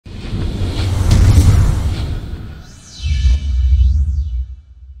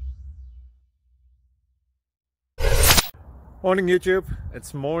Morning YouTube,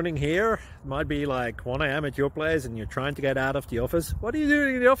 it's morning here. It might be like 1 a.m. at your place and you're trying to get out of the office. What are you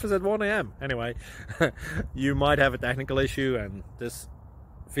doing in the office at 1 a.m.? Anyway, you might have a technical issue and this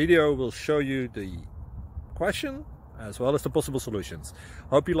video will show you the question as well as the possible solutions.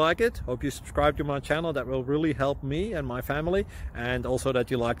 Hope you like it, hope you subscribe to my channel. That will really help me and my family, and also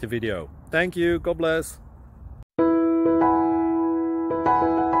that you like the video. Thank you, God bless.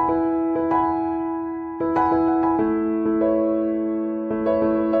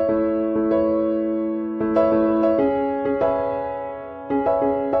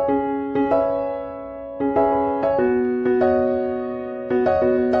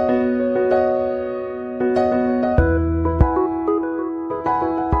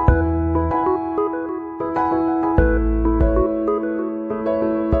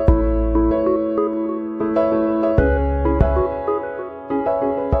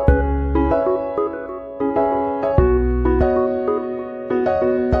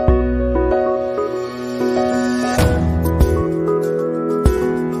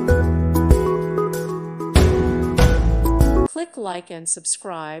 Click like and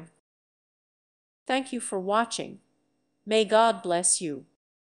subscribe. Thank you for watching. May God bless you.